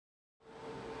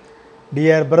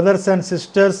Dear brothers and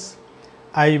sisters,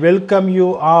 I welcome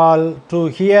you all to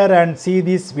hear and see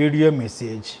this video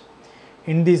message.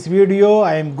 In this video,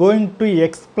 I am going to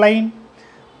explain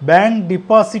bank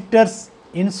depositors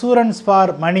insurance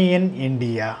for money in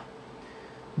India.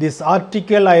 This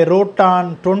article I wrote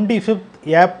on 25th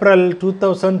April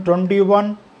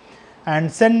 2021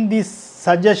 and sent this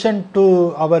suggestion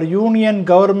to our union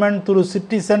government through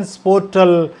citizens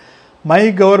portal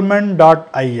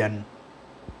mygovernment.in.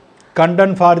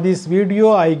 Content for this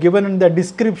video I given in the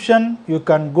description. You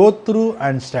can go through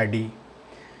and study.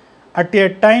 At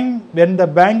a time when the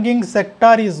banking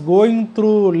sector is going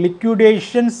through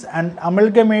liquidations and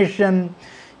amalgamation,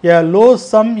 a low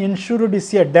sum insured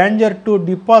is a danger to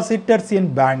depositors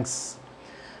in banks.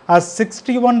 As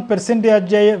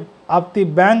 61% of the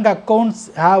bank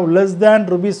accounts have less than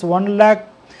rupees 1 lakh,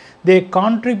 they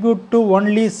contribute to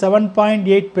only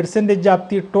 7.8% of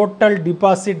the total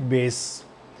deposit base.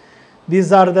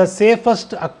 These are the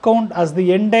safest account as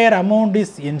the entire amount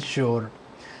is insured.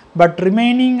 But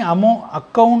remaining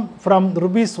account from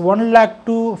rupees 1 lakh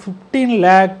to 15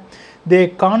 lakh, they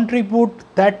contribute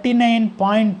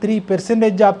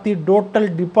 39.3% of the total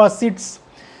deposits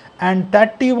and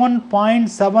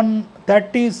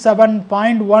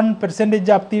 37.1%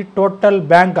 of the total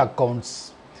bank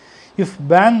accounts. If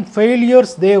bank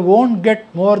failures, they won't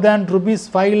get more than rupees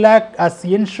 5 lakh as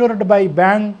insured by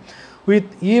bank, with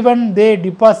even they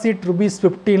deposit rupees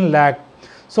 15 lakh.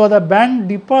 So the bank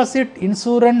deposit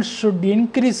insurance should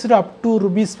increase up to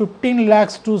rupees 15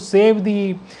 lakhs to save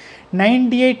the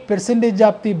 98%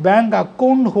 of the bank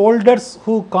account holders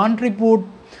who contribute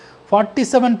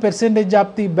 47%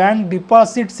 of the bank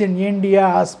deposits in India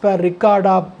as per record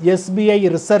of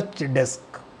SBI Research desk.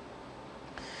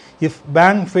 If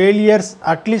bank failures,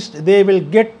 at least they will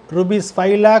get rupees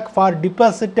 5 lakh for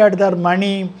deposited their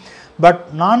money,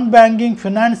 but non-banking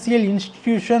financial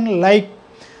institution like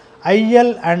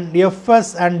IL and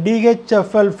FS and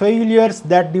DHFL failures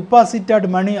that deposited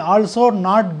money also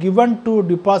not given to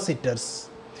depositors.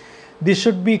 This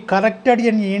should be corrected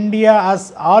in India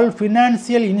as all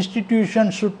financial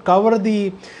institutions should cover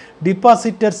the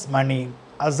depositors' money.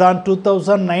 As on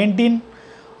 2019,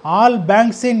 all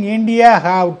banks in India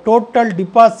have total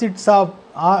deposits of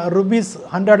rupees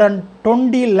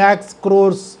 120 lakhs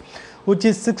crores, which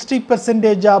is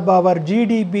 60% of our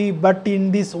GDP, but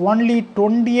in this only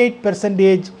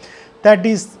 28%, that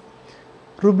is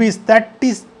rupees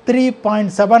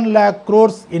 33.7 lakh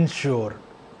crores insured.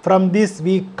 From this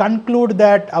we conclude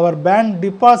that our bank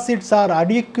deposits are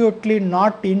adequately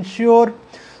not insured,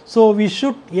 so we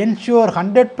should ensure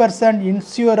 100%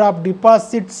 insure of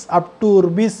deposits up to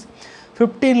rupees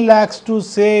 15 lakhs to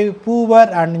save poor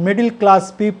and middle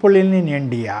class people in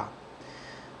India.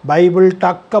 Bible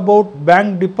talk about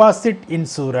bank deposit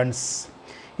insurance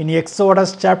in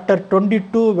Exodus chapter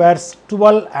 22 verse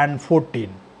 12 and 14.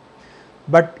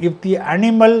 But if the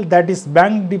animal, that is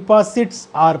bank deposits,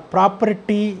 or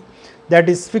property, that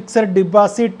is fixed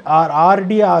deposit or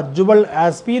RD or jewel,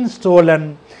 has been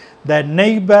stolen, the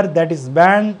neighbor, that is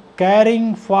bank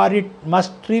caring for it,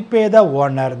 must repay the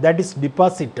owner, that is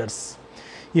depositors.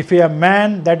 If a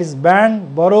man, that is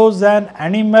bank, borrows an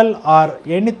animal or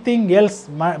anything else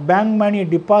bank money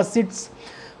deposits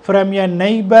from a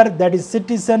neighbor, that is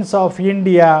citizens of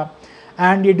India,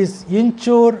 and it is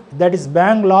insured, that is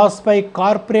bank lost by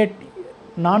corporate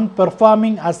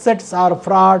non-performing assets or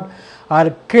fraud,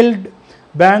 or killed,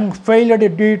 bank failed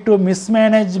due to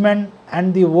mismanagement,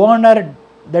 and the owner,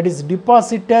 that is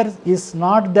depositor, is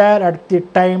not there at the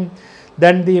time,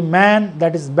 then the man,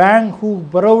 that is bank who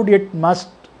borrowed it, must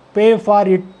pay for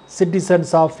it,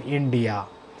 citizens of India.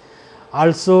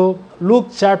 Also Luke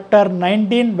chapter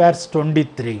 19 verse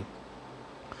 23.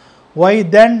 Why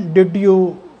then did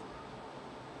you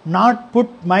not put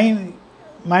my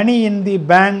money in the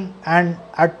bank, and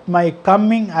at my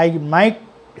coming I might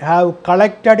have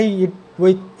collected it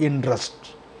with interest?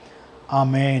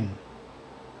 Amen.